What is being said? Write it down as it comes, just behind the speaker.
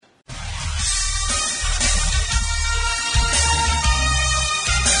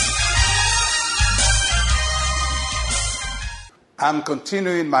I'm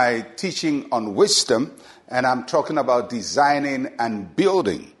continuing my teaching on wisdom, and I'm talking about designing and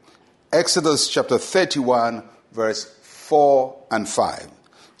building. Exodus chapter 31, verse 4 and 5.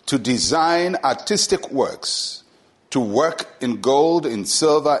 To design artistic works, to work in gold, in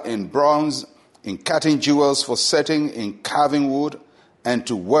silver, in bronze, in cutting jewels for setting, in carving wood, and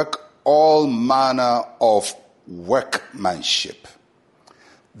to work all manner of workmanship.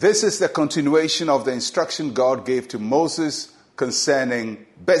 This is the continuation of the instruction God gave to Moses concerning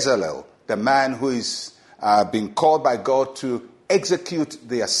Bezalel, the man who is being called by God to execute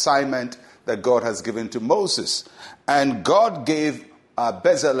the assignment that God has given to Moses. And God gave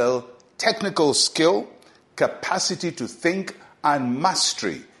Bezalel technical skill, capacity to think, and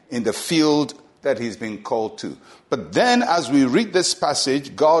mastery in the field that he's been called to. But then as we read this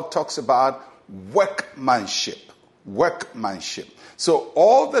passage, God talks about workmanship. Workmanship. So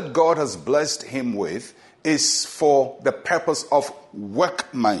all that God has blessed him with is for the purpose of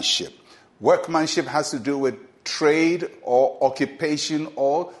workmanship. Workmanship has to do with trade or occupation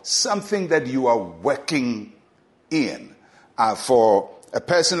or something that you are working in. For a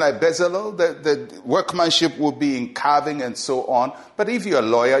person like Bezalel, the workmanship will be in carving and so on. But if you're a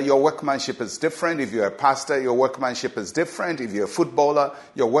lawyer, your workmanship is different. If you're a pastor, your workmanship is different. If you're a footballer,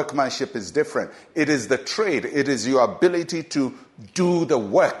 your workmanship is different. It is the trade. It is your ability to do the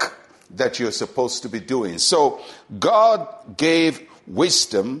work that you're supposed to be doing. So God gave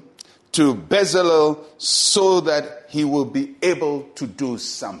wisdom to Bezalel so that he will be able to do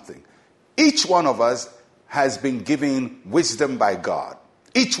something. Each one of us has been given wisdom by God.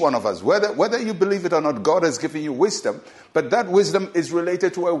 Each one of us, whether you believe it or not, God has given you wisdom, but that wisdom is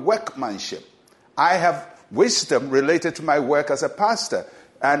related to a workmanship. I have wisdom related to my work as a pastor.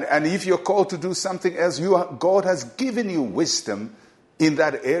 And if you're called to do something else, God has given you wisdom in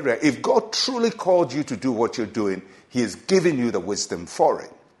that area. If God truly called you to do what you're doing, he has given you the wisdom for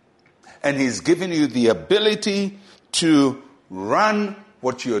it. And he's given you the ability to run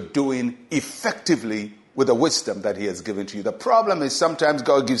what you're doing effectively with the wisdom that he has given to you. The problem is sometimes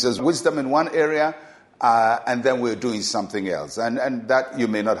God gives us wisdom in one area, and then we're doing something else. And that you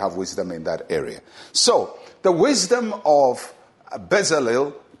may not have wisdom in that area. So the wisdom of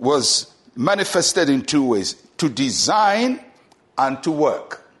Bezalel was manifested in two ways: to design and to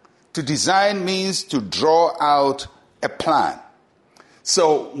work. To design means to draw out a plan.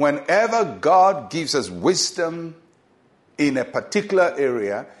 So whenever God gives us wisdom in a particular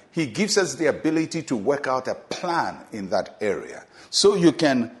area, he gives us the ability to work out a plan in that area. So you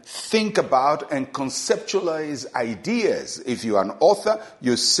can think about and conceptualize ideas. If you are an author,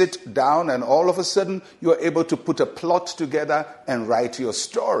 you sit down and all of a sudden you're able to put a plot together and write your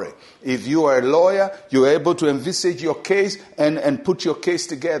story. If you are a lawyer, you're able to envisage your case and put your case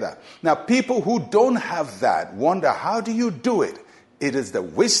together. Now, people who don't have that wonder, how do you do it? It is the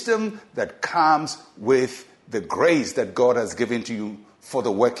wisdom that comes with the grace that God has given to you for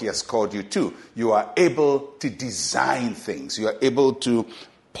the work he has called you to. You are able to design things. You are able to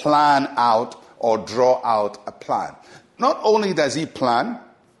plan out or draw out a plan. Not only does he plan,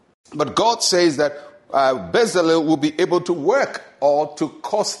 but God says that Bezalel will be able to work or to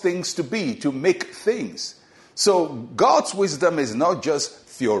cause things to be, to make things. So God's wisdom is not just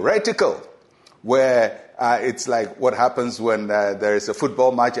theoretical, where it's like what happens when there is a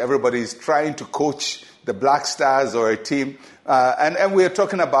football match. Everybody is trying to coach the Black Stars or a team. And we are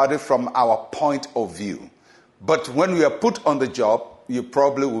talking about it from our point of view. But when we are put on the job, you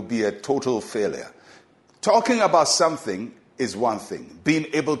probably will be a total failure. Talking about something is one thing. Being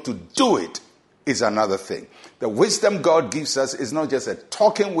able to do it is another thing. The wisdom God gives us is not just a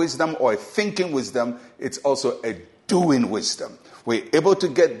talking wisdom or a thinking wisdom. It's also a doing wisdom. We're able to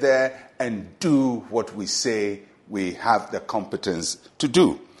get there and do what we say we have the competence to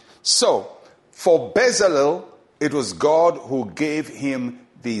do. So, for Bezalel, it was God who gave him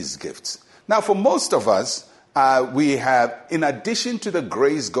these gifts. Now, for most of us, we have, in addition to the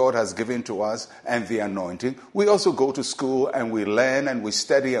grace God has given to us and the anointing, we also go to school and we learn and we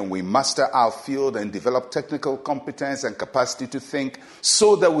study and we master our field and develop technical competence and capacity to think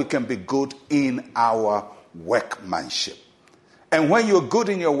so that we can be good in our workmanship. And when you're good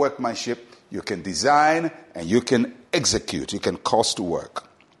in your workmanship, you can design and you can execute. You can cause to work.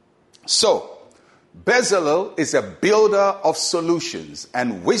 So, Bezalel is a builder of solutions,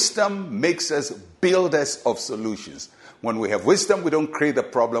 and wisdom makes us builders of solutions. When we have wisdom, we don't create the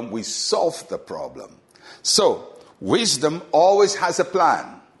problem, we solve the problem. So, wisdom always has a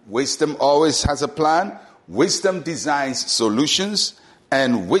plan. Wisdom always has a plan. Wisdom designs solutions,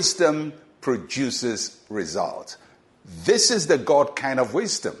 and wisdom produces results. This is the God kind of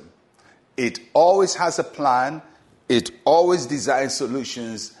wisdom. It always has a plan. it always designs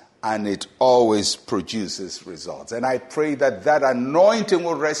solutions, and it always produces results. And I pray that that anointing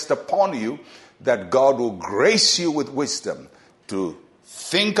will rest upon you, that God will grace you with wisdom to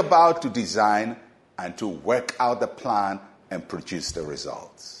think about, to design, and to work out the plan and produce the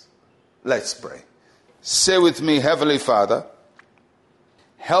results. Let's pray. Say with me, Heavenly Father,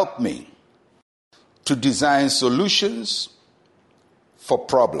 help me to design solutions for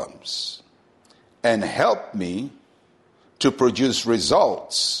problems, and help me to produce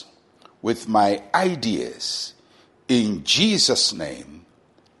results with my ideas. In Jesus' name,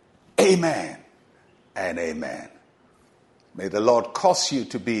 amen and amen. May the Lord cause you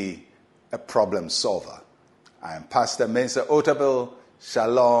to be a problem solver. I am Pastor Mensa Otabil.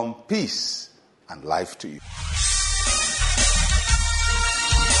 Shalom, peace, and life to you.